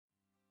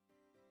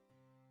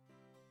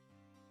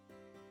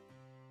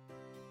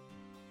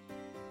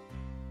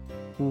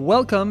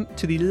Welcome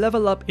to the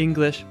Level Up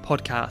English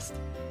podcast,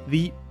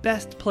 the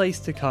best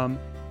place to come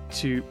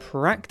to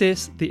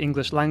practice the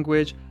English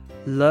language,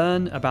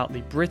 learn about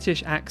the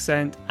British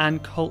accent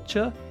and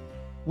culture,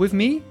 with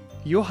me,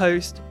 your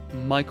host,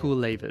 Michael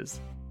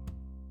Lavers.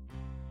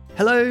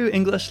 Hello,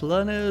 English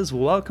learners.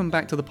 Welcome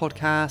back to the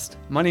podcast.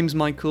 My name's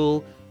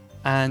Michael,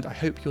 and I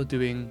hope you're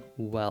doing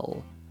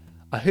well.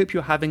 I hope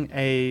you're having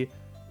a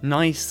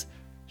nice,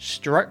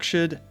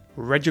 structured,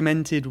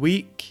 regimented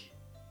week.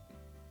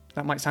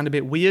 That might sound a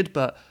bit weird,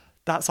 but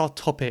that's our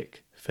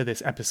topic for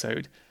this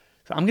episode.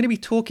 So I'm going to be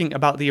talking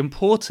about the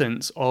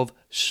importance of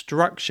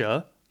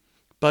structure,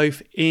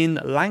 both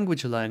in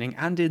language learning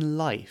and in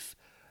life.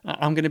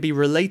 I'm going to be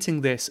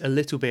relating this a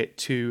little bit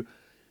to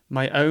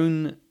my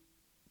own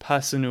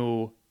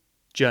personal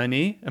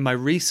journey and my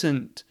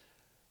recent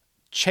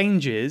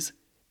changes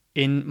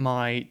in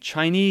my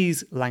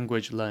Chinese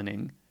language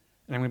learning.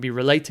 And I'm going to be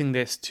relating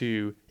this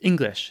to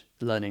English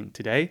learning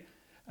today.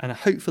 And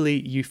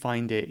hopefully you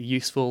find it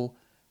useful,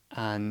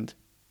 and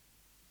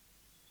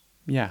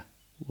yeah,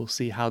 we'll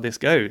see how this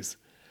goes.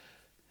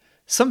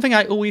 Something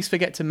I always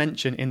forget to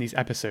mention in these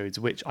episodes,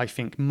 which I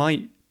think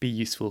might be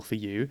useful for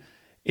you,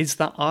 is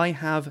that I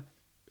have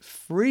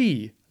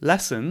free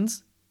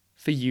lessons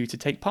for you to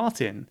take part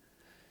in.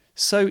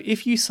 So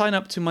if you sign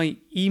up to my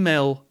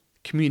email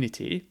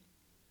community,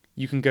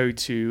 you can go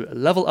to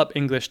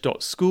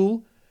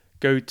levelupenglish.school,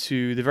 go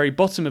to the very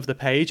bottom of the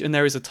page, and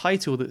there is a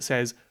title that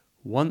says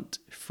Want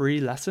free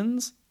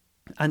lessons?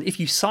 And if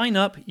you sign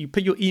up, you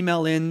put your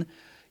email in,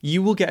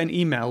 you will get an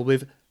email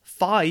with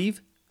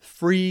 5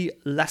 free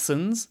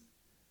lessons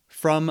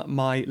from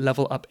my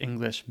Level Up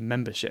English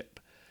membership.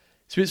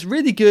 So it's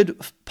really good,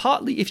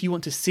 partly if you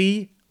want to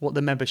see what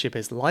the membership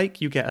is like.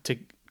 You get to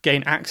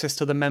gain access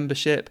to the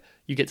membership,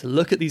 you get to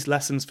look at these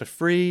lessons for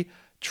free,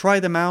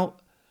 try them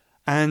out,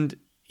 and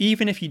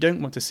even if you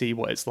don't want to see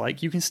what it's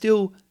like, you can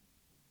still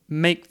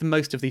make the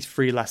most of these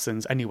free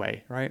lessons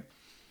anyway, right?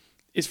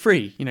 It's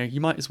free, you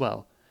might as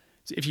well.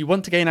 So if you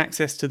want to gain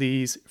access to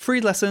these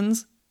free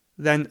lessons,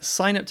 then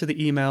sign up to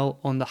the email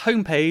on the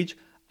homepage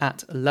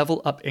at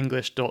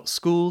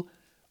levelupenglish.school,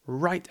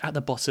 right at the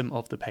bottom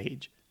of the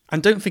page.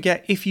 And don't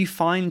forget, if you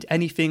find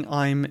anything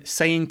I'm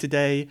saying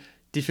today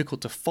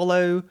difficult to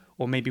follow,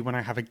 or maybe when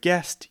I have a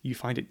guest, you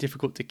find it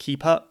difficult to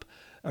keep up,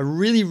 a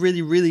really,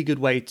 really, really good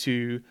way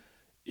to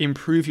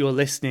improve your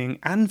listening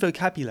and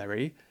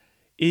vocabulary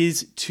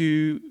is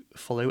to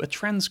follow a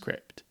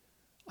transcript.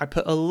 I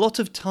put a lot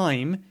of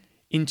time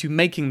into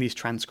making these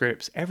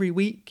transcripts every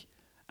week,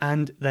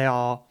 and they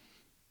are,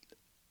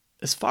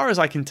 as far as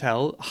I can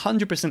tell,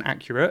 100%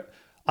 accurate.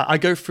 I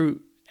go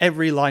through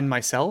every line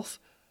myself.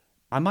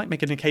 I might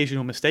make an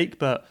occasional mistake,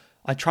 but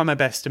I try my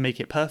best to make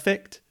it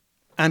perfect.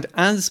 And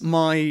as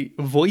my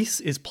voice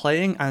is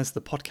playing, as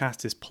the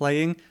podcast is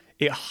playing,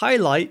 it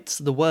highlights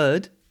the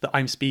word that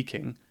I'm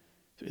speaking.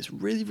 So it's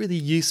really, really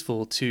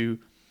useful to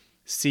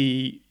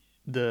see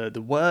the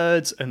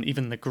words and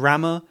even the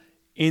grammar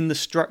in the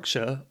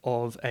structure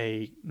of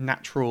a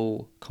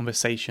natural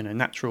conversation, a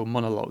natural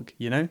monologue,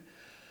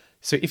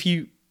 So if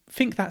you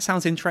think that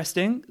sounds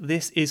interesting,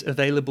 this is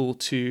available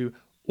to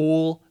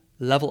all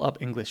Level Up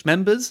English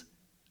members.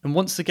 And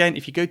once again,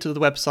 if you go to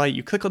the website,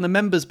 you click on the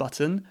members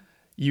button,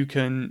 you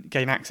can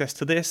gain access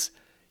to this.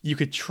 You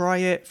could try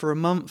it for a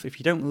month. If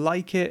you don't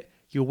like it,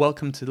 you're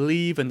welcome to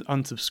leave and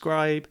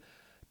unsubscribe.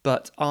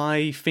 But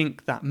I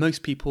think that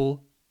most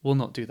people will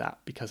not do that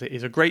because it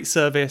is a great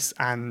service,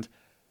 and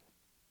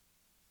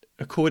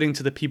according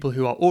to the people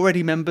who are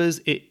already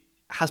members, it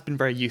has been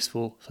very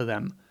useful for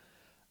them.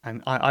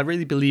 And I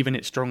really believe in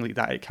it strongly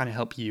that it can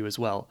help you as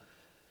well.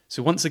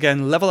 So once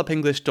again,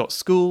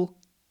 levelupenglish.school,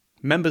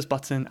 members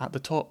button at the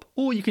top,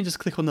 or you can just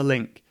click on the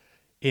link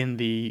in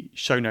the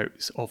show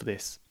notes of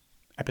this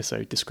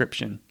episode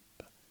description.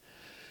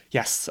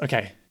 Yes,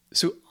 okay.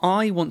 So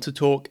I want to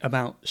talk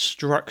about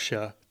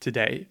structure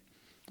today,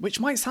 which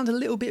might sound a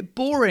little bit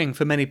boring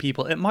for many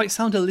people. It might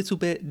sound a little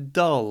bit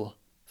dull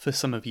for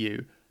some of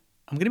you.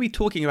 I'm going to be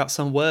talking about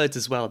some words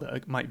as well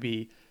that might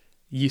be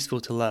useful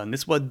to learn.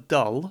 This word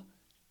dull,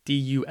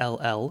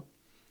 D-U-L-L,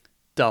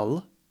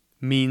 dull,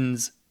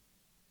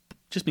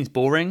 just means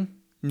boring,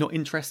 not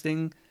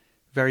interesting,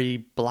 very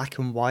black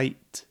and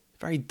white,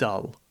 very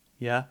dull,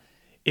 yeah?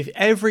 If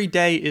every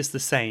day is the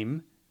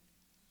same,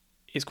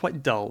 it's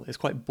quite dull, it's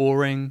quite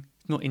boring,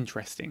 not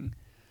interesting.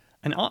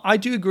 And I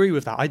do agree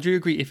with that. I do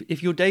agree,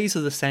 if your days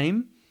are the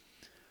same,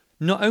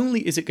 not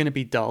only is it going to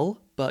be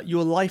dull, but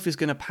your life is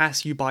going to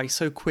pass you by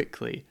so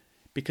quickly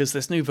because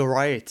there's no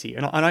variety.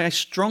 And I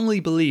strongly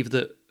believe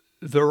that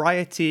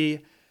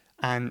variety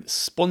and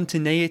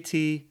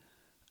spontaneity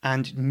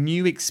and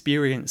new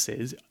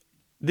experiences,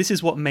 this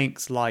is what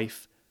makes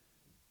life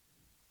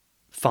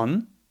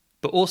fun,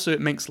 but also it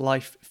makes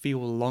life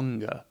feel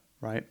longer,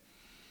 right?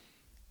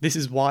 This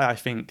is why I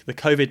think the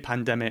COVID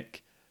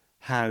pandemic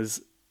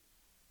has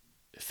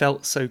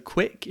felt so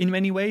quick in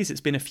many ways.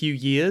 It's been a few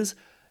years,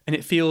 and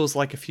it feels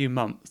like a few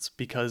months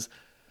because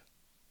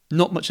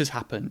not much has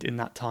happened in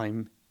that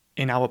time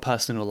in our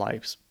personal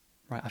lives,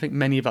 right? I think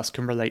many of us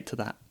can relate to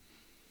that.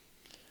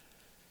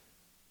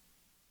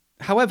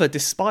 However,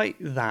 despite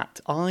that,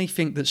 I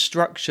think that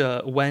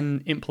structure,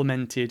 when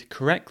implemented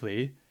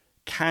correctly,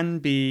 can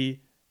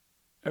be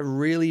a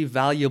really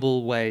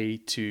valuable way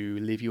to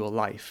live your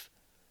life.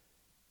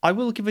 I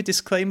will give a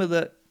disclaimer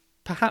that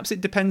perhaps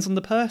it depends on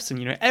the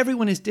person.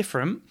 Everyone is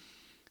different.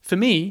 For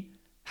me,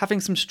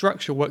 having some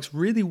structure works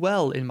really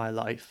well in my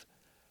life.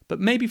 But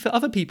maybe for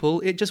other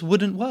people, it just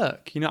wouldn't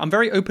work. I'm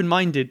very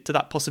open-minded to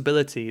that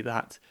possibility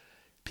that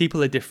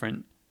people are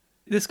different.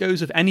 This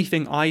goes with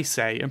anything I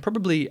say, and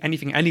probably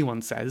anything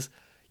anyone says.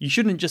 You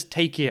shouldn't just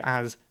take it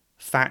as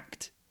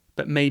fact,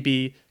 but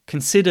maybe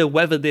consider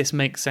whether this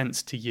makes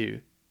sense to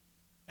you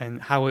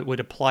and how it would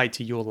apply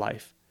to your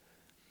life.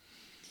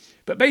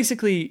 But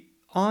basically,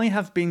 I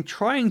have been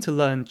trying to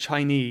learn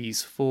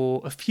Chinese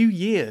for a few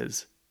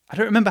years. I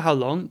don't remember how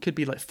long. It could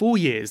be like 4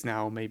 years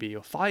now, maybe,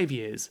 or 5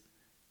 years.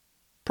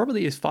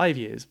 Probably is 5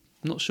 years.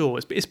 I'm not sure.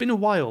 It's been a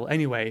while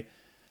anyway.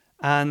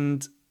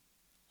 And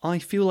I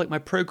feel like my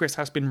progress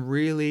has been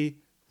really,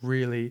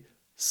 really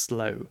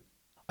slow.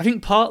 I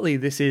think partly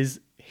this is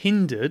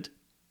hindered,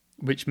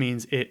 which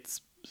means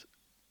it's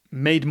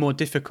made more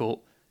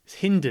difficult. It's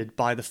hindered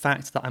by the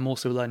fact that I'm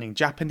also learning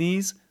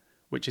Japanese,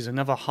 which is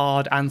another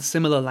hard and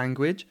similar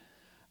language.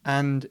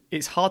 And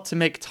it's hard to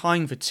make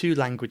time for 2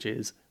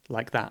 languages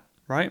like that,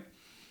 right?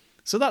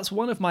 So that's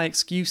one of my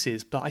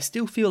excuses, but I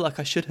still feel like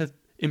I should have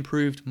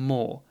improved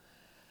more.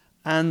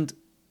 And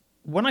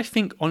when I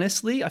think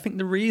honestly, I think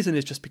the reason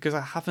is just because I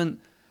haven't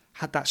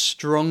had that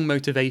strong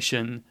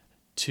motivation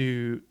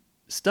to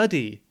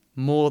study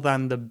more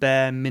than the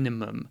bare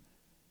minimum.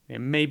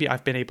 Maybe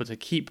I've been able to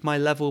keep my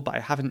level, but I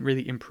haven't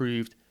really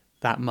improved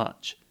that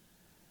much.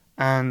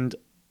 And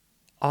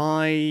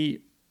I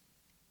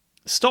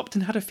stopped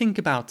and had to think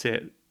about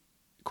it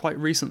quite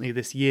recently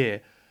this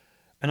year.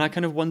 And I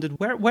kind of wondered,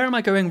 where am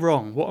I going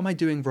wrong? What am I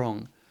doing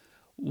wrong?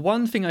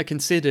 One thing I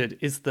considered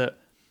is that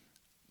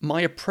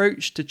my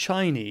approach to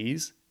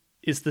Chinese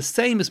is the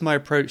same as my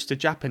approach to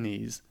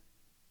Japanese.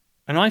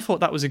 And I thought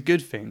that was a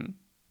good thing.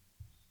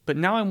 But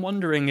now I'm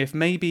wondering if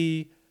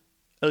maybe,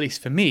 at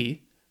least for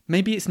me,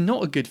 maybe it's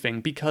not a good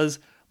thing because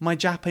my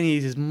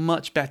Japanese is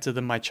much better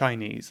than my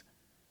Chinese.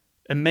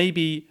 And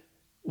maybe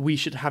we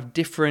should have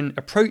different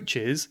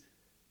approaches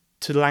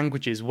to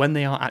languages when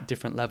they are at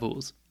different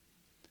levels.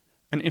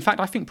 And in fact,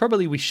 I think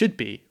probably we should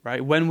be,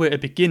 right? When we're a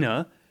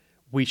beginner,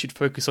 we should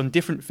focus on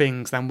different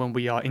things than when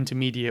we are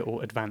intermediate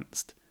or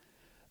advanced.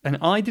 And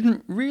I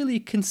didn't really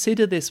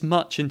consider this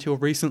much until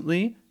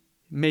recently. It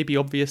may be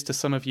obvious to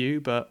some of you,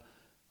 but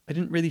I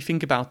didn't really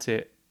think about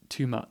it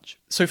too much.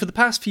 So for the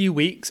past few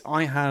weeks,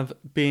 I have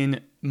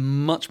been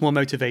much more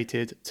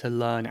motivated to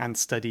learn and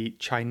study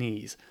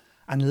Chinese.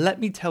 And let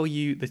me tell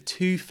you the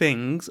 2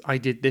 things I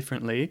did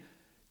differently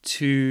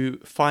to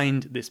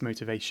find this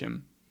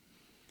motivation.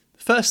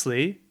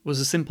 Firstly, was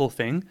a simple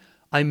thing.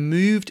 I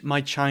moved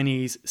my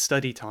Chinese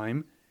study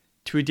time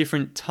to a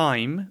different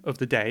time of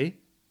the day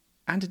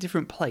and a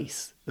different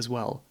place as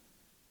well.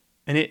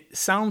 And it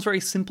sounds very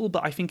simple,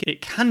 but I think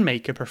it can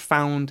make a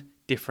profound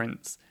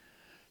difference.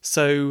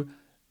 So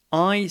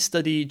I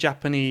study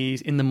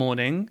Japanese in the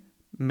morning,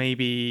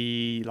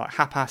 maybe like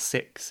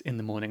 6:30 in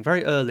the morning,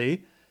 very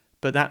early,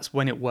 but that's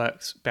when it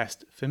works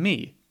best for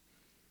me.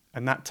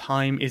 And that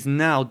time is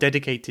now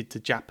dedicated to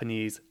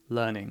Japanese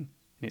learning.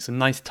 And it's a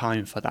nice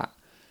time for that.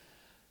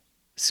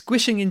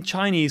 Squishing in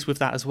Chinese with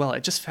that as well,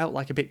 it just felt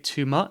like a bit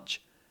too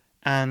much.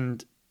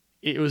 And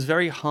it was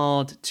very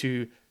hard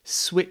to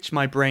switch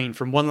my brain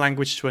from one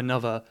language to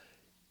another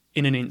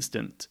in an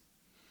instant.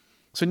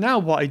 So now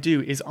what I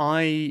do is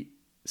I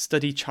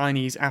study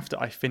Chinese after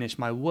I finish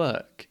my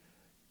work,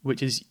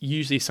 which is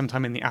usually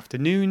sometime in the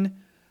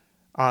afternoon.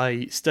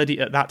 I study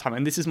at that time,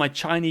 and this is my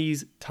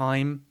Chinese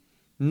time.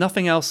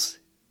 Nothing else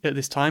at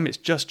this time, it's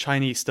just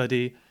Chinese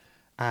study,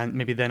 and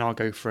maybe then I'll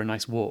go for a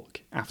nice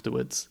walk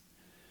afterwards.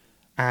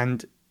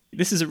 And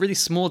this is a really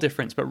small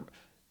difference, but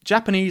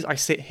Japanese, I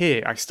sit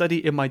here, I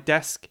study in my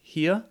desk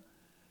here.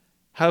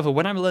 However,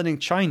 when I'm learning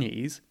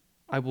Chinese,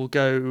 I will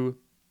go,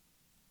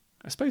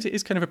 I suppose it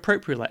is kind of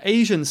appropriate, like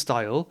Asian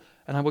style,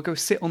 and I will go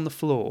sit on the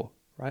floor,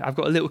 right? I've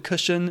got a little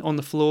cushion on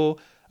the floor,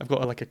 I've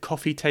got like a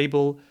coffee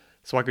table,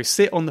 so I go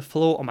sit on the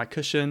floor on my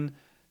cushion,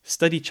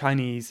 study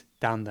Chinese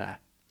down there.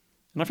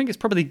 And I think it's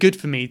probably good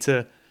for me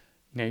to,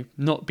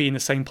 not be in the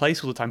same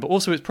place all the time, but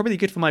also it's probably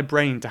good for my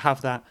brain to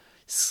have that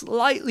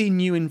slightly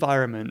new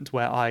environment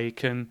where I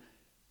can,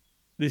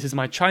 this is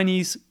my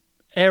Chinese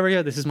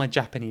area, this is my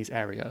Japanese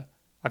area.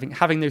 I think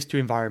having those 2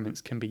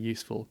 environments can be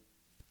useful.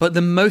 But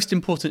the most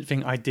important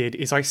thing I did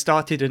is I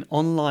started an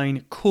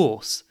online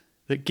course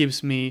that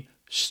gives me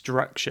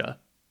structure.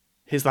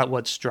 Here's that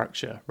word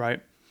structure,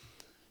 right?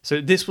 So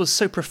this was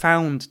so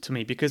profound to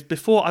me because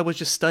before I was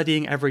just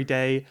studying every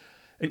day.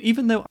 And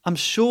even though I'm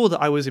sure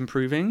that I was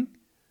improving,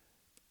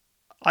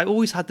 I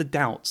always had the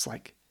doubts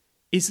like,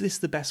 is this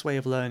the best way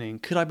of learning?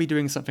 Could I be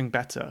doing something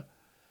better?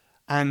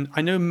 And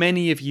I know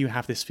many of you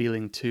have this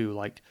feeling too,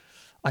 like,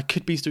 I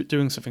could be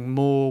doing something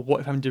more.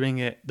 What if I'm doing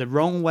it the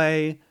wrong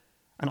way?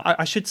 And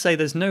I should say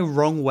there's no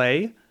wrong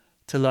way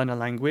to learn a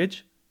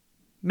language.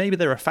 Maybe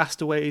there are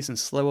faster ways and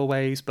slower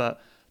ways,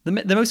 but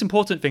The most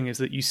important thing is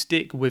that you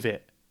stick with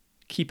it,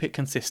 keep it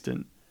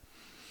consistent.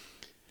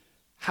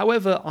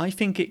 However, I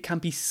think it can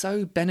be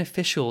so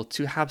beneficial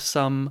to have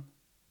some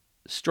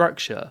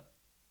structure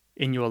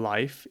in your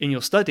life, in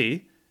your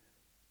study,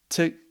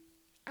 to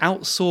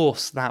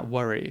outsource that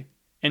worry.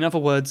 In other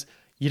words,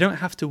 you don't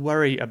have to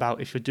worry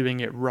about if you're doing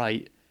it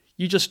right.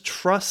 You just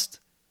trust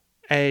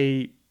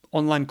a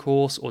online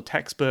course or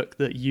textbook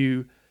that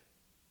you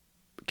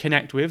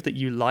connect with, that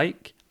you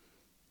like,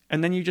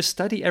 and then you just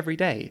study every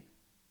day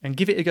and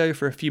give it a go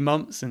for a few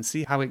months and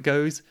see how it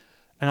goes.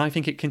 And I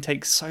think it can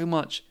take so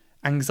much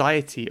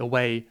anxiety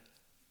away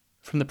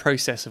from the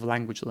process of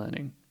language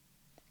learning.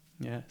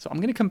 Yeah, so I'm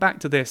going to come back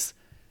to this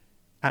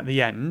at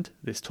the end,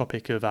 this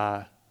topic of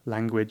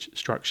language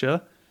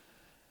structure.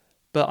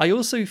 But I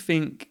also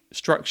think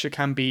structure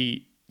can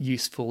be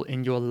useful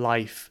in your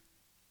life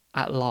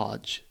at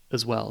large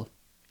as well,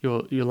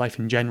 your life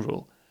in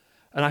general.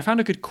 And I found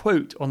a good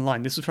quote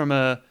online. This was from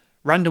a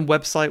random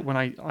website when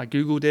I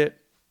Googled it.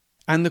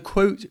 And the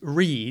quote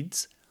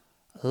reads,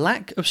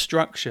 "Lack of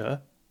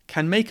structure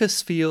can make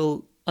us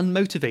feel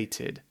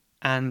unmotivated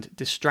and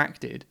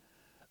distracted,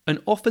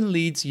 and often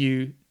leads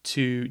you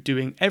to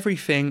doing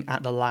everything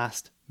at the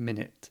last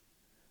minute.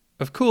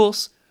 Of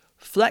course,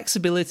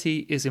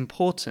 flexibility is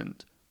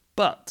important,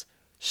 but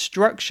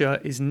structure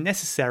is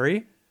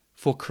necessary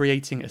for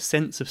creating a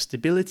sense of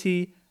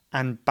stability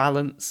and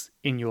balance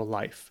in your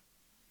life."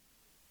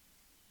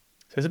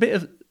 So there's a bit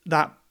of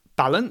that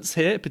balance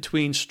here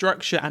between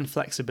structure and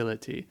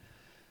flexibility.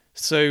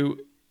 So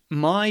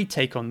my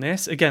take on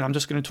this, again, I'm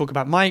just going to talk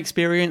about my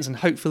experience, and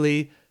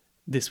hopefully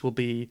this will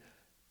be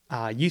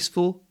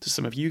useful to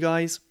some of you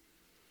guys.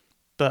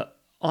 But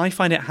I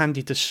find it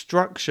handy to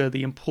structure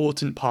the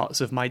important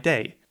parts of my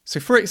day. So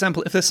for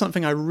example, if there's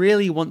something I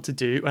really want to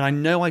do and I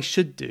know I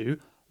should do,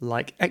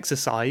 like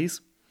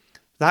exercise,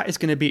 that is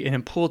going to be an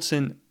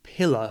important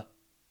pillar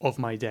of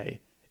my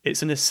day.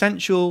 It's an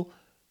essential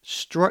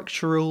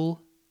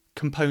structural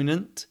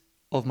component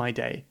of my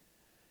day.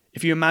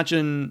 If you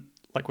imagine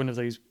like one of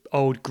those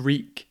old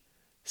Greek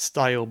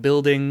style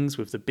buildings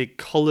with the big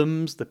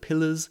columns, the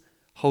pillars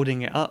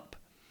holding it up,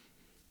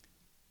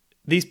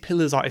 these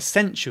pillars are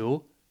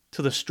essential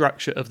to the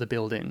structure of the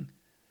building.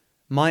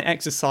 My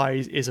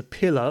exercise is a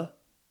pillar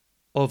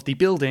of the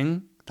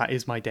building that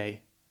is my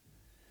day.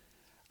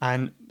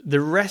 And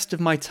the rest of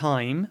my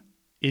time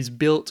is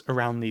built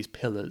around these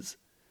pillars.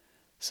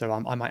 So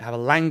I might have a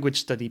language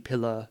study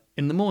pillar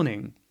in the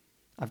morning.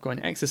 I've got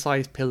an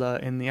exercise pillar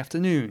in the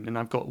afternoon, and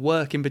I've got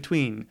work in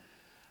between.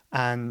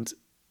 And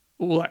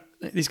all that,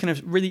 these kind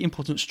of really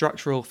important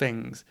structural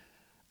things.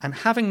 And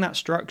having that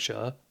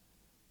structure,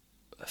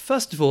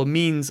 first of all,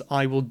 means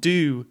I will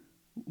do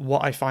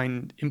what I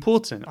find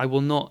important. I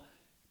will not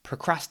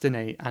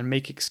procrastinate and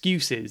make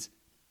excuses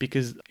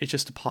because it's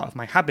just a part of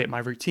my habit, my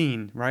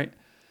routine, right?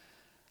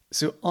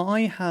 So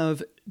I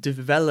have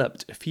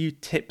developed a few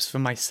tips for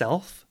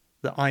myself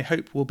that I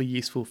hope will be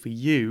useful for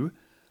you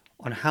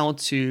on how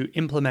to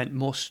implement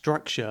more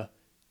structure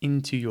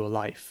into your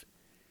life.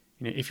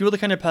 You know, if you're the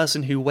kind of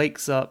person who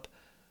wakes up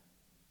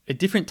at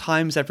different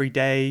times every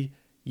day,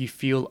 you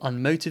feel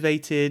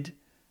unmotivated,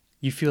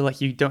 you feel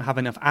like you don't have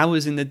enough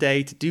hours in the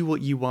day to do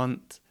what you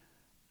want,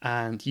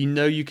 and you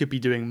know you could be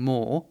doing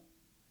more,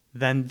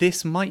 then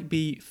this might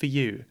be for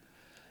you.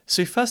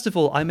 So first of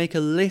all, I make a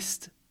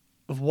list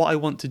of what I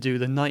want to do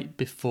the night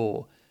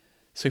before.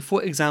 So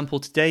for example,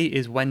 today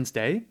is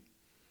Wednesday.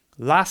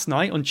 Last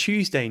night, on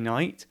Tuesday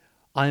night,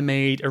 I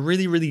made a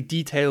really, really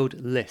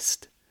detailed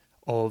list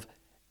of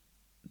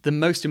the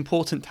most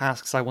important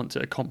tasks I want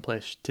to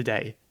accomplish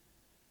today.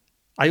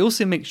 I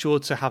also make sure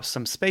to have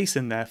some space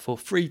in there for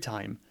free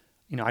time.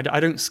 You know, I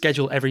don't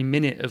schedule every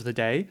minute of the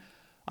day.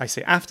 I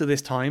say, after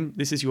this time,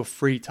 this is your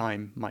free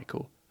time,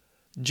 Michael.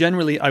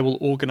 Generally, I will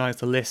organize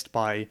the list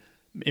by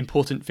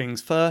important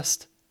things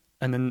first,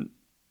 and then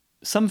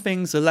some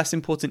things are less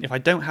important. If I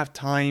don't have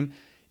time,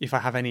 if I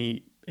have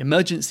any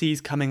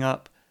emergencies coming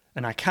up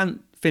and I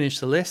can't finish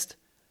the list,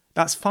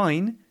 that's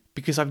fine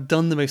because I've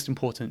done the most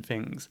important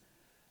things.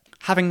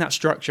 Having that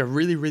structure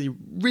really, really,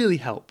 really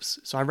helps.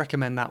 So I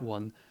recommend that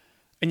one.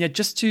 And yeah,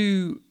 just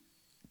to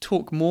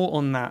talk more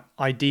on that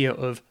idea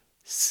of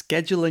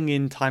scheduling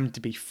in time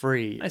to be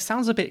free, it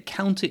sounds a bit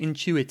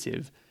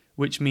counterintuitive,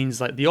 which means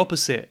like the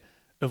opposite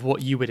of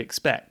what you would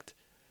expect.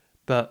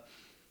 But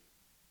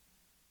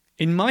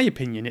in my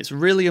opinion, it's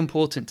really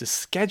important to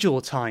schedule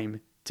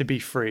time to be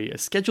free,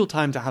 schedule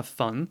time to have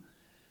fun,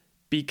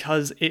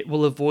 because it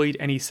will avoid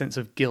any sense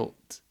of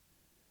guilt.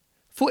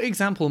 For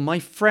example, my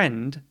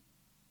friend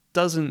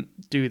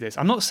doesn't do this.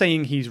 I'm not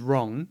saying he's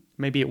wrong.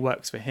 Maybe it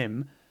works for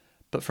him.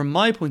 But from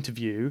my point of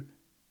view,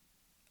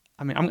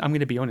 I mean, I'm going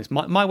to be honest.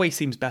 My way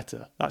seems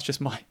better. That's just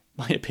my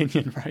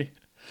opinion, right?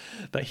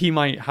 But he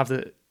might have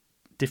a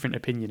different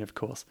opinion, of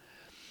course.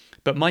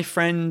 But my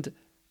friend,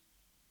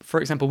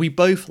 for example, we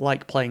both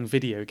like playing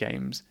video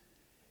games.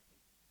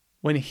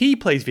 When he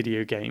plays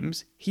video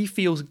games, he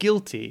feels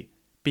guilty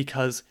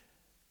because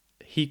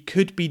he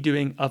could be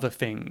doing other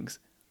things.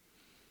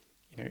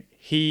 You know,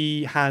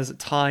 he has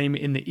time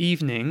in the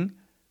evening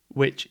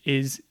which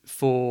is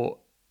for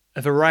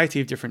a variety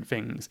of different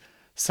things.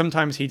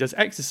 Sometimes he does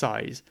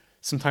exercise,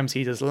 sometimes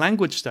he does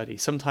language study,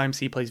 sometimes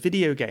he plays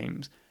video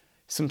games,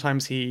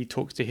 sometimes he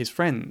talks to his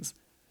friends.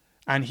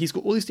 And he's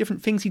got all these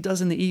different things he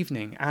does in the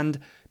evening. And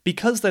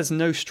because there's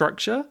no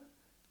structure,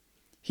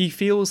 he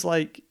feels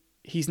like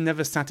he's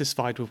never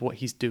satisfied with what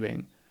he's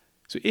doing.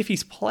 So if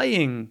he's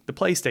playing the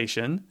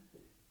PlayStation,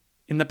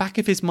 in the back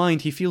of his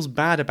mind, he feels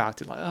bad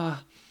about it. Like,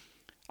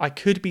 I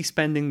could be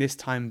spending this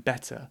time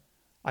better.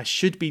 I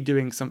should be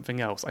doing something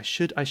else. I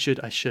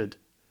should.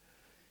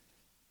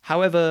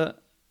 However,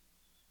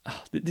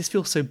 this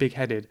feels so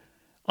big-headed.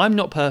 I'm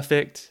not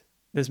perfect.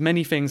 There's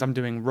many things I'm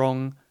doing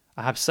wrong.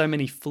 I have so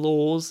many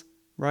flaws,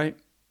 right?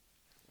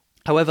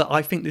 However,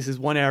 I think this is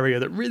one area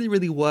that really,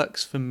 really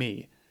works for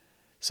me.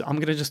 So I'm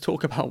going to just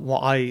talk about what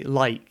I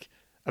like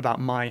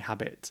about my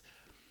habit.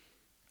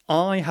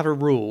 I have a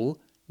rule,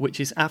 which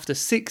is after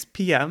 6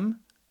 p.m,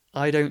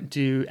 I don't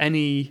do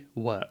any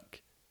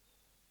work.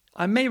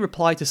 I may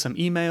reply to some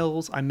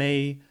emails, I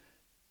may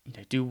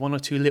do one or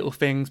two little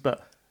things,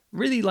 but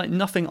really like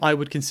nothing I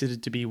would consider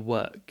to be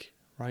work,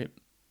 right?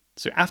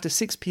 So after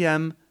 6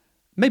 p.m,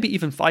 maybe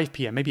even 5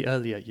 p.m, maybe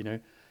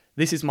earlier,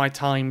 this is my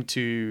time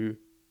to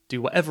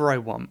do whatever I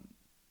want.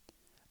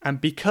 And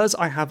because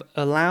I have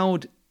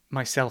allowed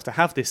myself to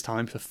have this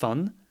time for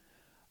fun,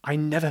 I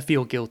never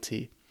feel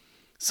guilty.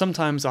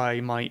 Sometimes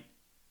I might,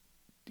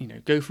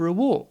 go for a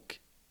walk.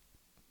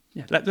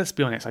 Yeah, let's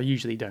be honest, I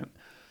usually don't.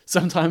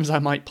 Sometimes I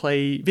might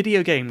play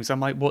video games, I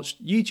might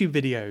watch YouTube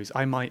videos,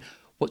 I might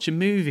watch a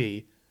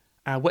movie.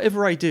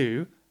 Whatever I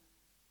do,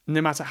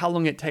 no matter how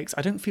long it takes,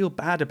 I don't feel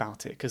bad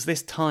about it because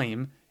this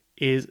time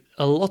is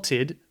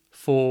allotted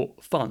for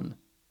fun,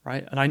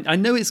 right? And I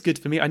know it's good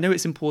for me. I know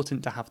it's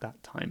important to have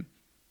that time.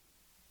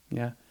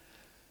 Yeah.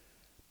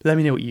 But let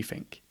me know what you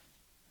think.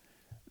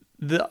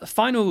 The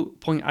final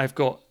point I've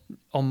got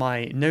on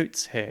my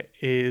notes here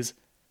is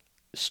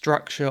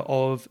structure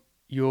of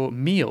your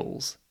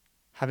meals.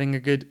 Having a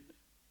good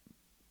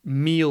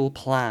meal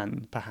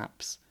plan,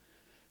 perhaps.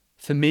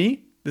 For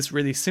me, this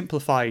really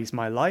simplifies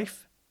my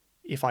life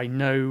if I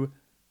know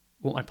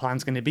what my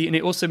plan's going to be. And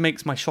it also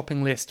makes my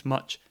shopping list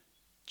much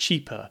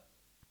cheaper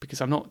because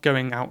I'm not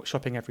going out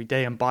shopping every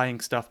day and buying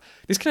stuff.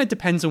 This kind of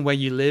depends on where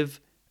you live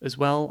as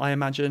well, I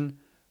imagine.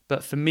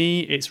 But for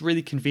me, it's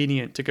really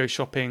convenient to go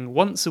shopping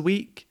once a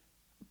week,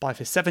 buy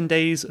for 7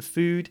 days of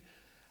food,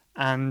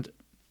 and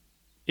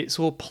it's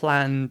all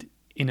planned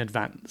in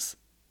advance.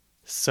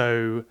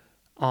 So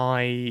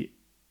I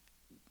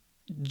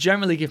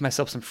generally give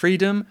myself some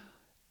freedom.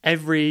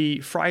 Every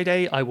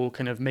Friday, I will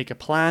kind of make a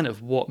plan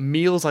of what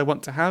meals I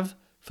want to have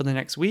for the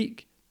next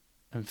week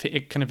and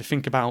kind of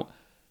think about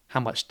how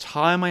much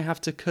time I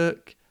have to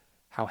cook,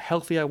 how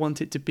healthy I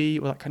want it to be,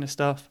 all that kind of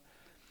stuff.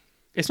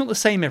 It's not the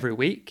same every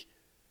week.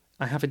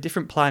 I have a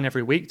different plan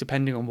every week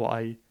depending on what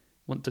I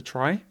want to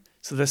try.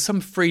 So there's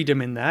some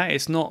freedom in there.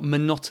 It's not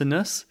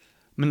monotonous.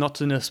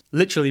 Monotonous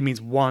literally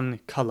means one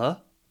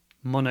color,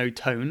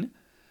 monotone.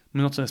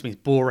 Monotonous means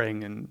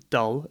boring and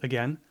dull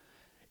again.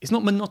 It's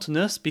not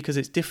monotonous because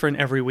it's different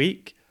every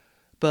week,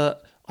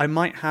 but I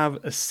might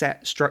have a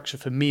set structure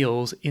for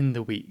meals in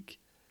the week.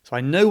 So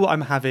I know what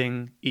I'm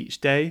having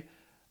each day,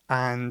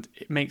 and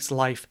it makes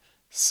life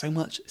so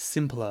much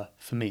simpler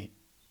for me.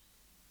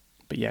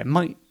 But yeah, it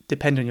might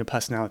depend on your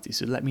personality,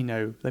 so let me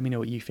know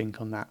what you think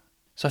on that.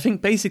 So I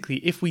think basically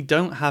if we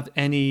don't have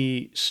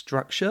any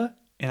structure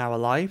in our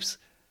lives,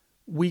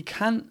 we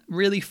can't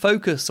really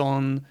focus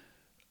on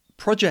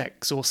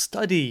projects or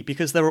study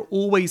because there are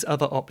always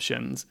other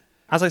options.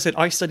 As I said,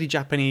 I study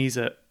Japanese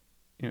at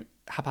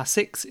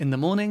 6:30 in the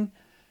morning,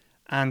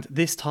 and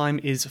this time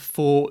is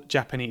for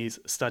Japanese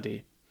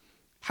study.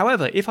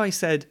 However, if I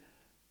said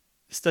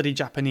study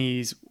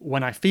Japanese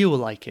when I feel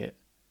like it,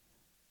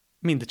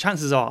 the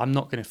chances are I'm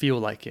not going to feel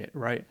like it,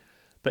 right?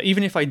 But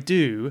even if I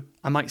do,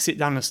 I might sit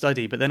down and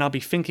study, but then I'll be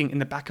thinking in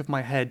the back of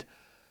my head,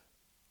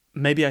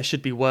 maybe I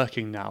should be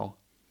working now.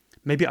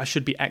 Maybe I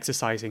should be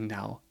exercising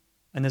now.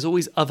 And there's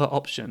always other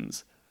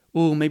options.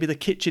 Oh, maybe the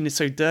kitchen is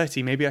so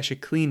dirty, maybe I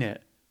should clean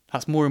it.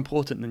 That's more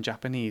important than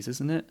Japanese,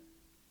 isn't it?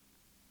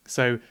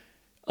 So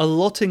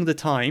allotting the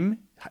time,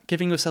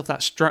 giving yourself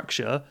that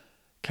structure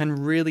can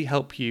really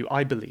help you,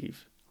 I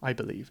believe.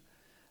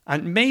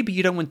 And maybe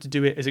you don't want to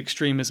do it as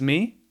extreme as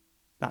me.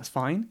 That's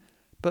fine.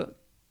 But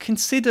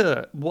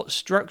consider what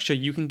structure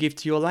you can give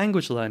to your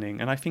language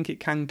learning, and I think it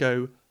can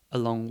go a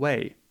long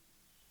way.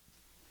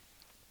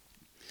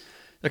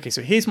 Okay,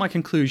 so here's my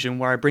conclusion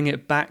where I bring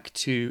it back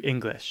to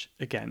English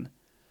again.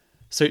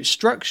 So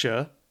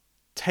structure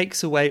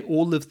takes away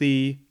all of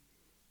the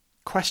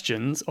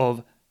questions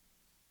of,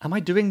 am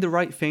I doing the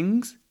right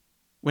things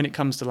when it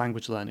comes to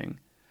language learning?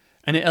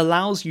 And it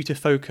allows you to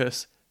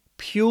focus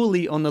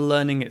purely on the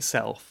learning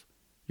itself.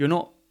 You're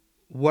not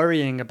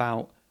worrying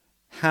about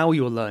how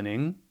you're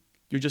learning.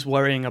 You're just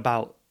worrying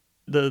about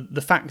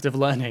the fact of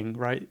learning,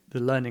 right? The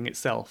learning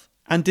itself.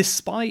 And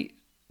despite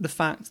the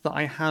fact that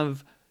I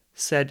have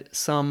said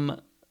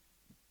some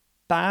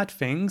bad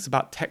things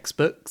about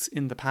textbooks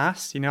in the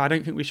past, I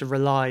don't think we should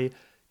rely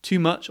too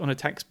much on a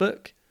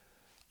textbook.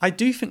 I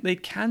do think they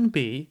can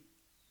be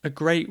a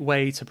great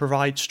way to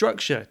provide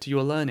structure to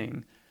your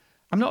learning.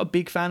 I'm not a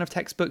big fan of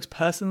textbooks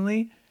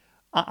personally.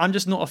 I'm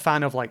just not a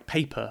fan of like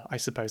paper, I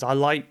suppose. I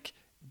like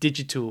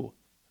digital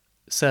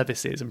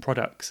services and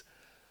products.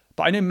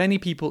 But I know many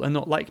people are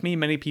not like me.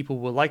 Many people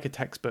will like a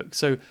textbook.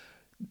 So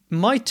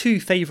my two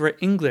favorite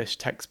English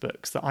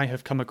textbooks that I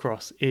have come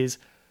across is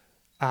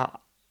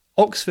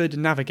Oxford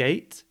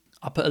Navigate.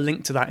 I'll put a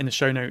link to that in the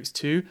show notes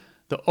too.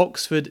 The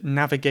Oxford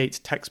Navigate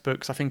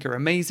textbooks I think are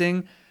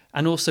amazing.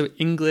 And also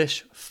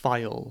English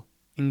File.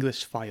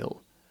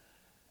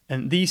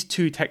 And these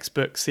two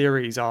textbook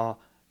series are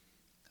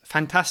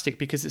fantastic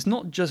because it's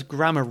not just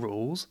grammar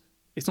rules.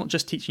 It's not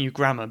just teaching you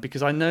grammar,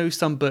 because I know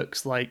some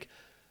books like,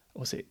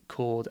 what's it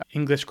called?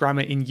 English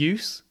Grammar in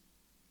Use.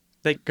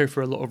 They go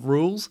for a lot of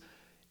rules.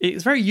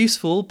 It's very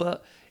useful,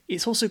 but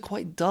it's also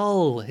quite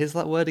dull. Here's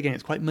that word again.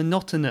 It's quite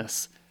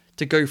monotonous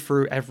to go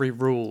through every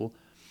rule.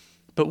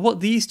 But what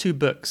these two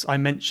books I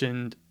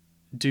mentioned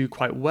do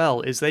quite well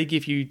is they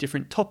give you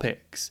different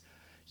topics.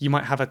 You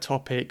might have a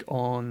topic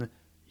on,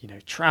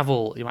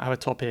 travel. You might have a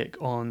topic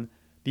on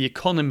the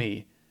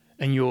economy,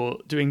 and you're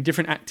doing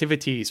different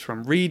activities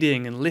from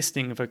reading and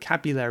listening,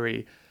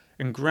 vocabulary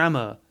and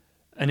grammar.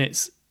 And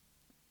it's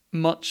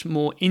much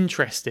more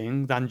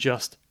interesting than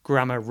just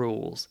grammar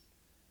rules.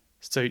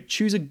 So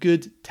choose a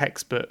good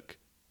textbook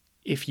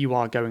if you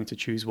are going to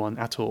choose one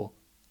at all.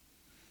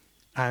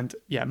 And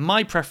yeah,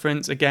 my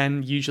preference,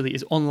 again, usually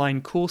is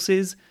online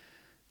courses.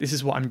 This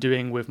is what I'm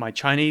doing with my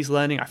Chinese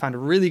learning. I found a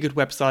really good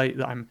website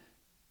that I'm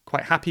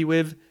quite happy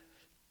with.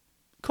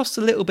 Costs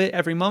a little bit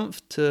every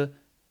month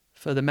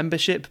for the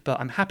membership, but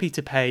I'm happy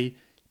to pay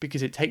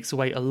because it takes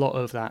away a lot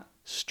of that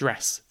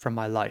stress from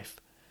my life.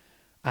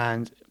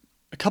 And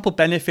a couple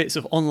benefits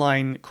of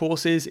online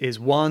courses is,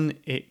 one,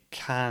 it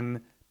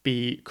can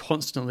be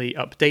constantly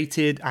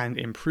updated and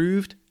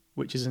improved,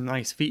 which is a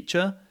nice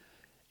feature.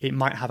 It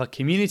might have a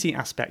community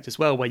aspect as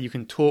well, where you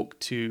can talk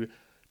to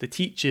the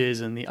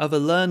teachers and the other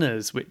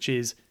learners, which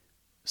is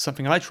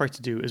something I try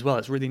to do as well.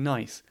 It's really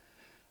nice.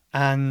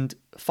 And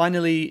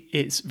finally,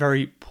 it's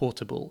very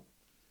portable.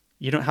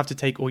 You don't have to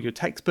take all your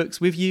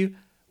textbooks with you.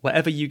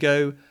 Wherever you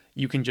go,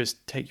 you can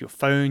just take your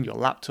phone, your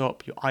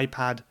laptop, your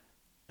iPad,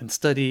 and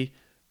study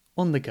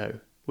on the go,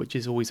 which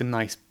is always a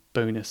nice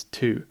bonus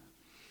too.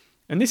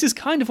 And this is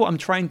kind of what I'm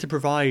trying to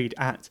provide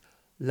at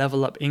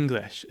Level Up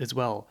English as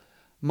well.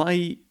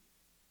 My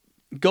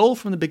goal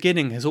from the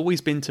beginning has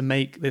always been to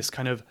make this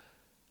kind of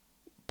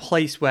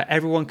place where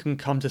everyone can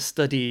come to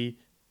study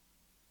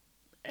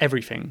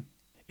everything.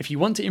 If you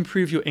want to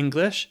improve your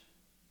English,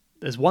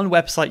 there's one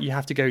website you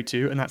have to go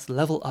to, and that's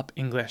Level Up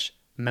English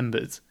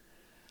Members.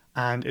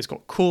 And it's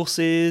got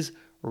courses,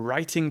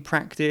 writing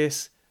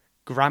practice,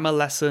 grammar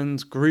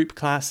lessons, group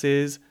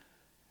classes.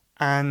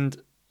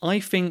 And I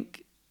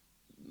think,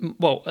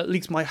 well, at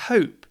least my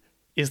hope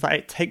is that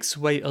it takes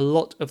away a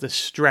lot of the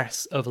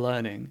stress of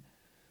learning.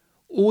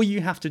 All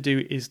you have to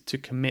do is to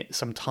commit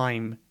some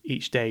time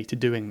each day to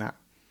doing that.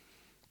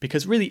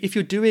 Because really, if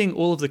you're doing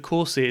all of the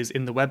courses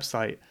in the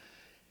website,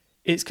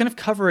 it's kind of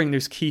covering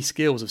those key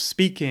skills of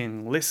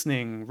speaking,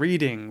 listening,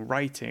 reading,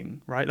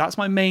 writing, right? That's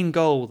my main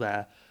goal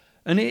there.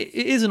 And it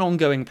is an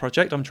ongoing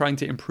project. I'm trying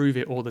to improve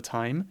it all the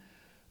time.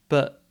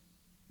 But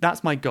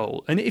that's my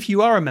goal. And if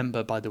you are a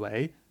member, by the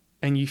way,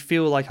 and you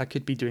feel like I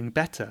could be doing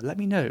better, let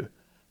me know.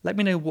 Let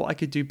me know what I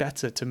could do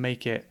better to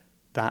make it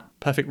that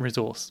perfect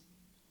resource.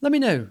 Let me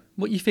know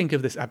what you think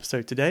of this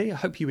episode today. I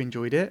hope you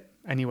enjoyed it.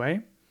 Anyway,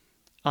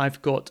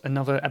 I've got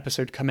another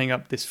episode coming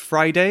up this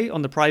Friday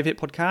on the private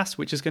podcast,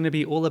 which is going to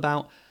be all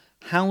about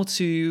how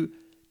to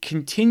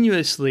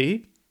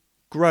continuously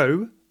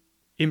grow,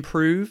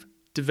 improve,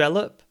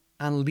 develop,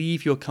 and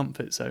leave your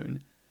comfort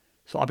zone.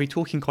 So I'll be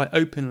talking quite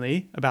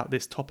openly about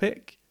this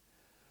topic.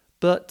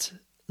 But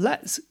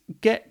let's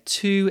get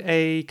to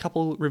a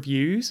couple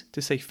reviews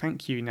to say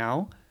thank you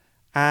now,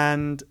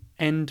 and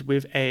end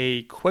with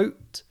a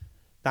quote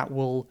that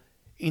will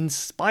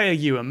inspire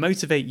you and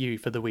motivate you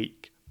for the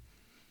week.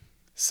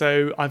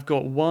 So I've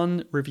got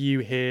one review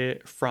here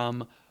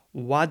from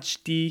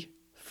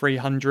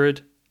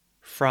Wajdi300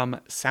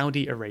 from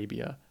Saudi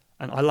Arabia.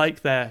 And I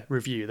like their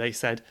review. They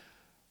said,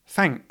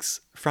 "Thanks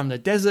from the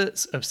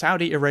deserts of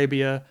Saudi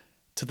Arabia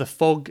to the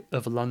fog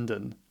of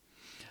London.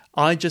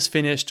 I just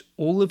finished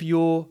all of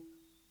your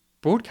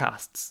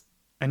broadcasts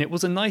and it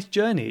was a nice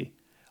journey.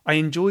 I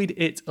enjoyed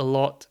it a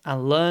lot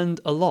and learned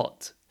a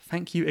lot.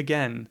 Thank you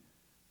again."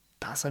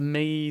 That's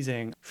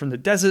amazing. From the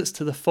deserts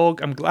to the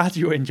fog, I'm glad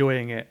you're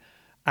enjoying it.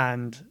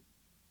 And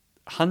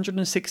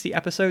 160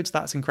 episodes,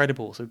 that's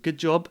incredible. So good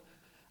job,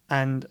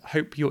 and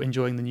hope you're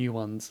enjoying the new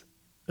ones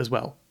as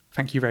well.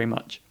 Thank you very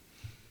much.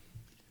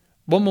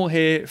 One more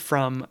here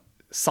from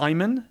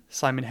Simon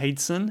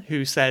Hadeson,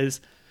 who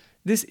says,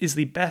 "This is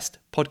the best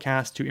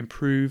podcast to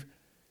improve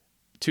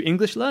to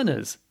English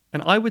learners.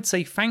 And I would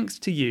say thanks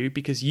to you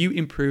because you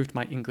improved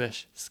my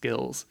English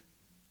skills."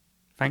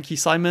 Thank you,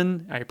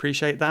 Simon. I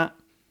appreciate that.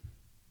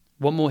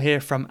 One more here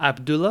from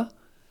Abdullah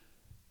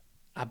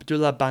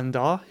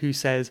Bandar, who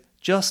says,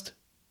 "Just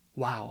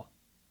wow.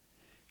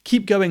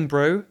 Keep going,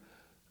 bro.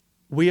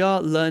 We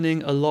are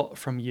learning a lot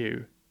from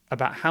you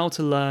about how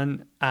to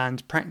learn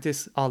and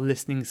practice our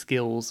listening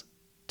skills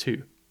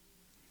too.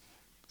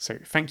 So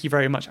thank you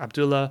very much,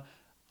 Abdullah.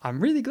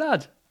 I'm really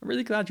glad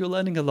you're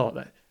learning a lot.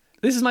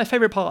 This is my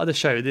favorite part of the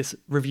show, this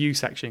review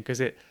section, because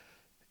it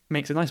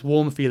makes a nice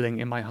warm feeling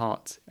in my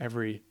heart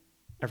every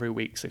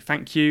week. So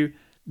thank you.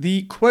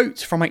 The quote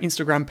from my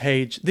Instagram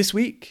page this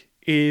week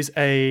is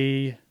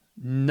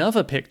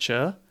another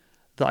picture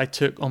that I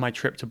took on my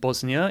trip to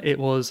Bosnia. It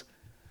was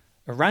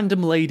a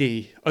random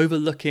lady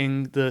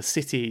overlooking the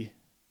city,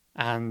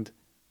 and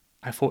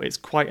I thought it's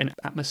quite an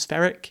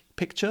atmospheric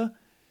picture.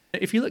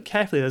 If you look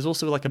carefully, there's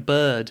also like a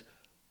bird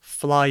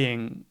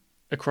flying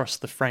across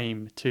the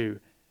frame too.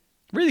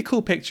 Really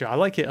cool picture. I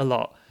like it a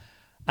lot.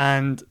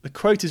 And the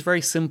quote is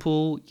very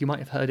simple. You might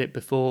have heard it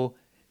before.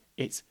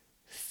 It's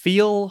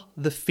feel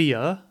the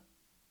fear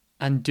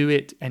and do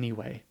it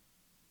anyway.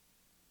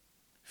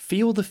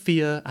 Feel the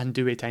fear and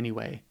do it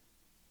anyway.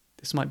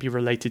 This might be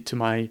related to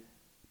my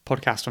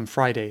podcast on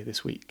Friday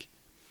this week.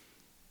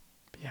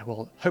 But yeah,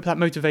 well, hope that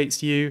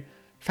motivates you.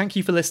 Thank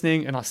you for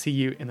listening, and I'll see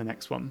you in the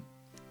next one.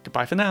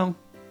 Goodbye for now.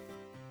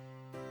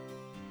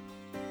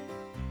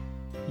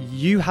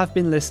 You have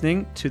been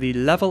listening to the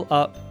Level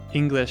Up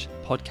English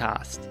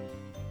podcast.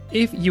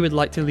 If you would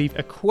like to leave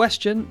a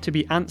question to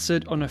be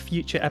answered on a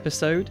future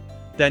episode,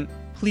 then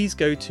please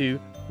go to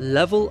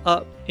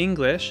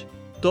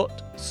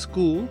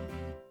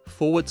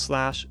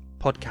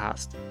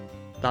levelupenglish.school/podcast.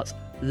 That's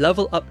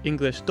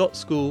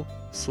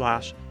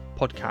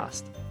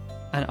levelupenglish.school/podcast.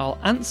 And I'll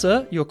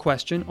answer your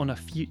question on a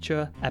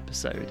future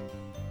episode.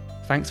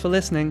 Thanks for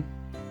listening.